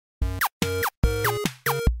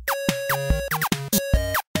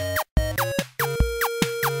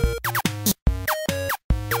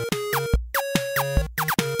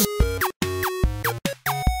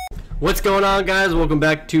What's going on, guys? Welcome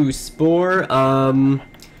back to Spore.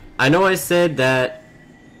 I know I said that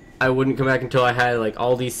I wouldn't come back until I had like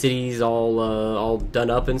all these cities all done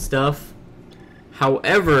up and stuff.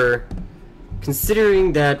 However,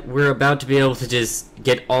 considering that we're about to be able to just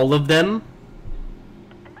get all of them,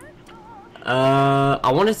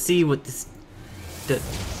 I want to see what this.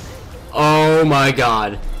 Oh my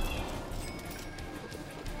god.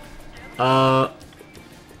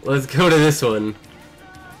 Let's go to this one.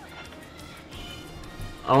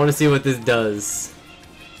 I want to see what this does.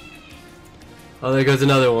 Oh, there goes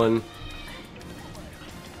another one.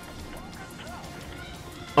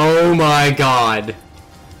 Oh my god.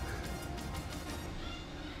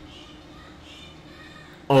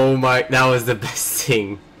 Oh my, that was the best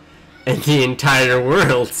thing in the entire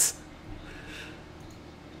world.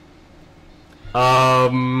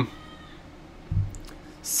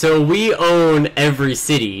 So we own every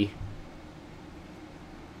city.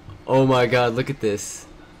 Oh my god, look at this.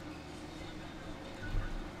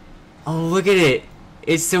 Oh, look at it.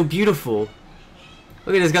 It's so beautiful. Look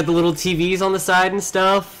at it, it's got the little TVs on the side and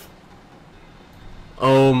stuff.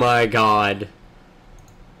 Oh my god.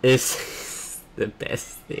 It's the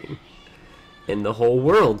best thing in the whole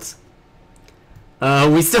world.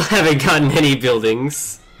 We still haven't gotten any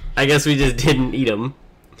buildings. I guess we just didn't eat them.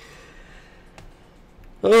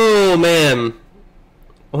 Oh man.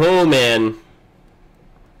 Oh man.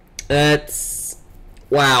 That's...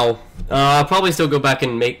 wow. I'll probably still go back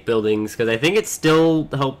and make buildings, because I think it still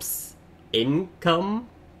helps income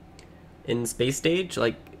in Space Stage.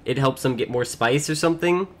 Like, it helps them get more spice or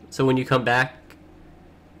something. So when you come back...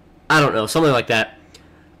 I don't know, something like that.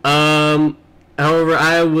 However,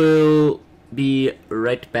 I will be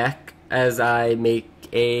right back as I make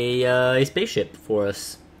a spaceship for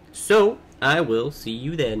us. So, I will see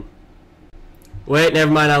you then. Wait,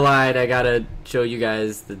 never mind, I lied. I gotta show you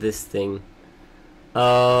guys this thing.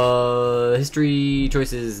 History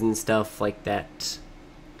choices and stuff like that.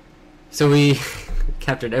 So we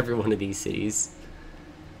captured every one of these cities.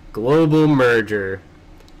 Global merger.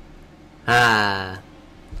 Ah.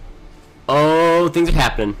 Oh, things are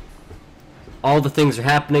happening. All the things are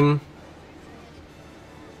happening.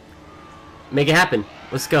 Make it happen.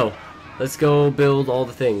 Let's go. Let's go build all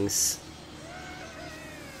the things.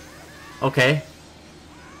 Okay.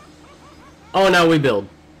 Oh, now we build.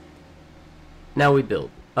 Now we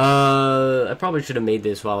build. I probably should have made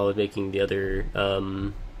this while I was making the other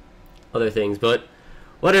things, but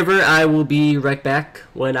whatever, I will be right back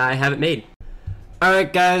when I have it made.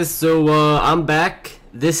 Alright guys, so I'm back.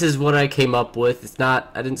 This is what I came up with. It's not,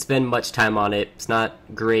 I didn't spend much time on it. It's not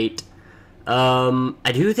great.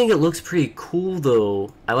 I do think it looks pretty cool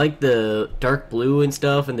though. I like the dark blue and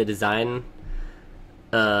stuff and the design.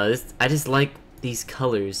 I just like these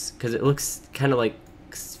colors because it looks kind of like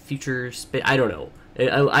future space. I don't know.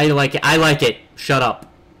 I like it. I like it. Shut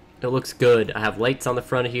up. It looks good. I have lights on the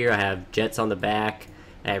front here. I have jets on the back.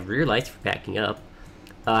 I have rear lights for backing up.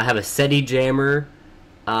 I have a SETI jammer.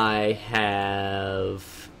 I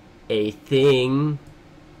have a thing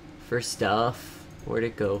for stuff. Where'd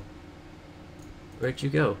it go? Where'd you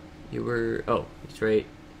go? You were... oh, it's right.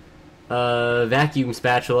 Vacuum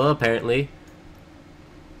spatula, apparently.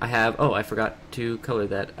 I have... oh, I forgot to color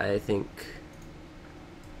that, I think.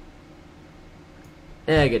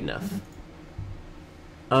 Yeah, good enough.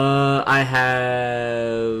 I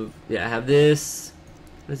have... yeah, I have this.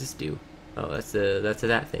 What does this do? Oh, that's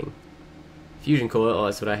that thing. Fusion coil. Oh,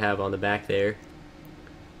 that's what I have on the back there.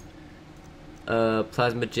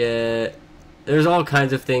 Plasma jet. There's all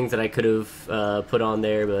kinds of things that I could have put on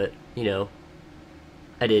there, but, you know,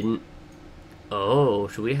 I didn't. Oh,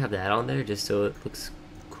 should we have that on there just so it looks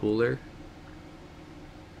cooler?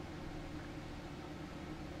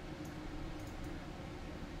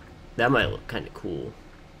 That might look kind of cool.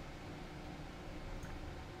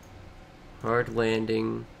 Hard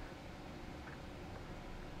landing.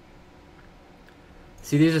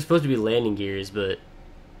 See, these are supposed to be landing gears, but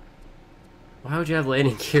why would you have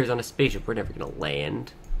landing gears on a spaceship? We're never gonna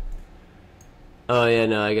land. Oh yeah,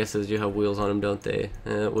 no, I guess those do have wheels on them, don't they?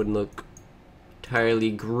 It wouldn't look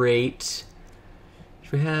entirely great.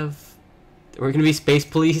 Should we have... we're gonna be space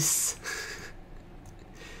police?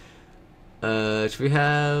 Should we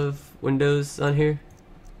have windows on here?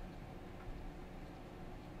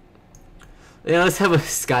 Yeah, let's have a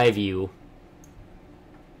sky view.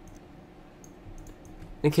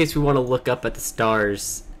 In case we want to look up at the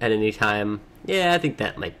stars at any time. Yeah, I think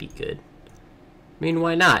that might be good. I mean,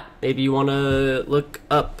 why not? Maybe you want to look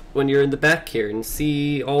up when you're in the back here and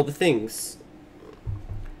see all the things.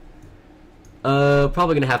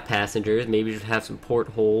 Probably gonna have passengers. Maybe just have some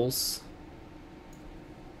portholes.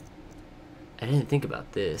 I didn't think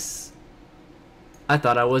about this. I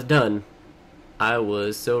thought I was done. I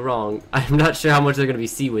was so wrong. I'm not sure how much they're going to be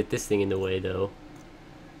see with this thing in the way, though.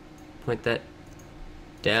 Point that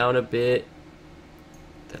down a bit.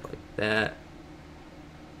 That like that.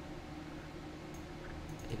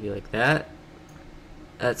 Maybe like that.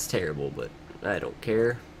 That's terrible, but I don't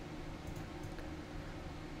care.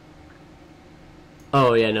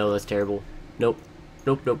 Oh, yeah, no, that's terrible. Nope.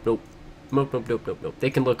 Nope, nope, nope. Nope, nope, nope, nope, nope. They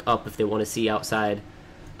can look up if they want to see outside.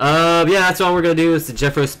 Yeah, that's all we're going to do. It's the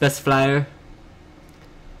Jeffro specifier.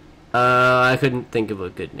 I couldn't think of a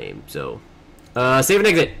good name, so... save and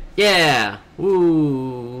exit! Yeah!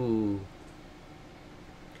 Woo!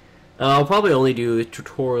 I'll probably only do the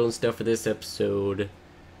tutorial and stuff for this episode.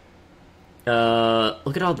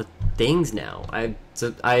 Look at all the things now. I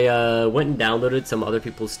went and downloaded some other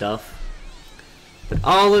people's stuff. But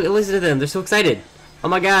oh, look, listen to them. They're so excited. Oh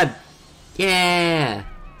my god. Yeah!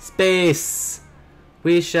 Space!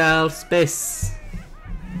 We shall space!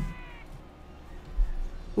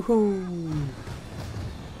 Woohoo!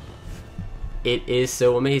 It is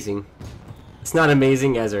so amazing. It's not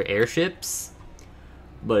amazing as our airships,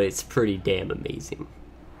 but it's pretty damn amazing.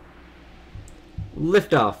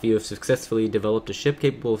 Liftoff. You have successfully developed a ship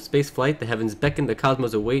capable of space flight. The heavens beckon, the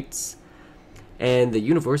cosmos awaits, and the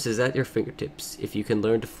universe is at your fingertips if you can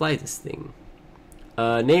learn to fly this thing.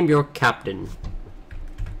 Name your captain.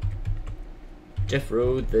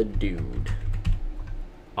 JeffrotheDude.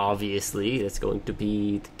 Obviously, that's going to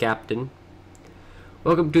be the captain.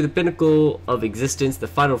 Welcome to the pinnacle of existence, the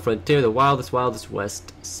final frontier, the wildest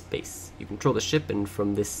west, space. You control the ship, and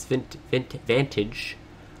from this vantage,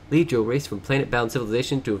 lead your race from planet-bound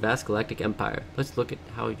civilization to a vast galactic empire. Let's look at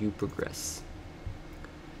how you progress.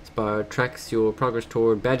 Spore tracks your progress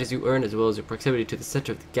toward badges you earn, as well as your proximity to the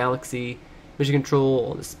center of the galaxy. Mission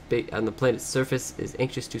control on the planet's surface is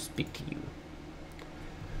anxious to speak to you.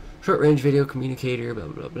 Short-range video communicator, blah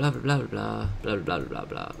blah blah blah blah blah blah blah blah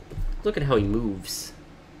blah. Look at how he moves.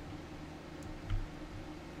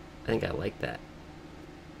 I think I like that.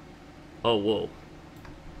 Oh, whoa.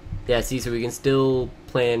 Yeah, see, so we can still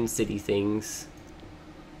plan city things.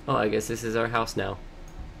 Oh, I guess this is our house now.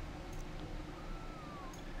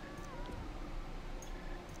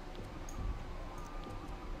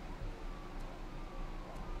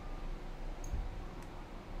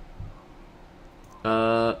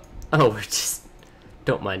 Oh, we're just...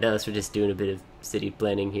 Don't mind us, we're just doing a bit of city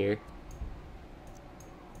planning here.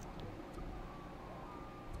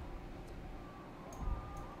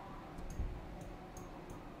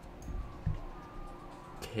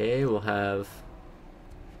 Okay, we'll have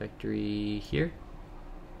factory here.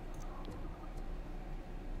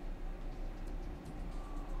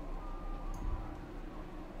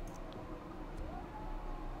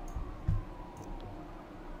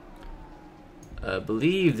 I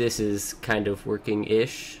believe this is kind of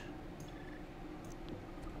working-ish.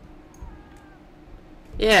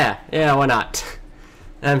 Yeah, why not?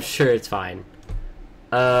 I'm sure it's fine.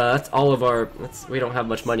 That's all of our... we don't have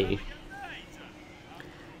much money.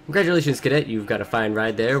 Congratulations, cadet. You've got a fine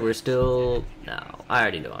ride there. We're still... No, I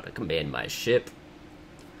already know how to command my ship.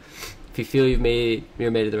 If you feel you're made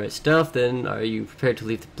of the right stuff, then are you prepared to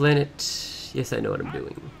leave the planet? Yes, I know what I'm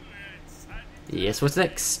doing. Yes, what's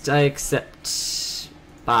next? I accept.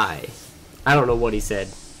 Bye. I don't know what he said,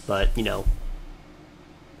 but, you know,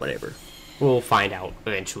 whatever. We'll find out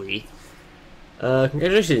eventually.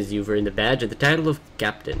 Congratulations, you've earned the badge and the title of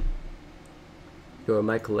Captain. Your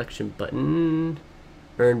My Collection button.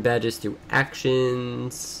 Earn badges through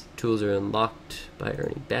actions. Tools are unlocked by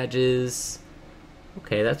earning badges.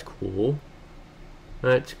 Okay, that's cool.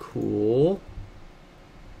 That's cool.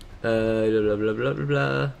 Blah, blah, blah, blah, blah,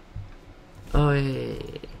 blah. Oh, yeah.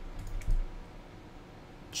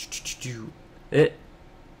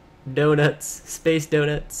 Donuts. Space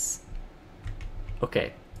donuts.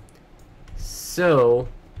 Okay. So,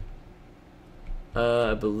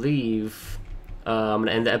 I believe I'm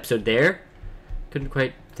gonna end the episode there. Couldn't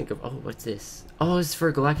quite think of... Oh, what's this? Oh, this is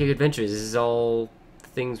for Galactic Adventures. This is all the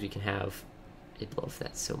things we can have. I love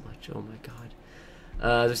that so much. Oh my god.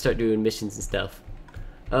 Let's start doing missions and stuff.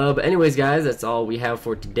 But anyways, guys, that's all we have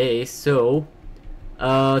for today. So,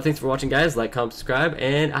 thanks for watching, guys. Like, comment, subscribe,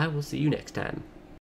 and I will see you next time.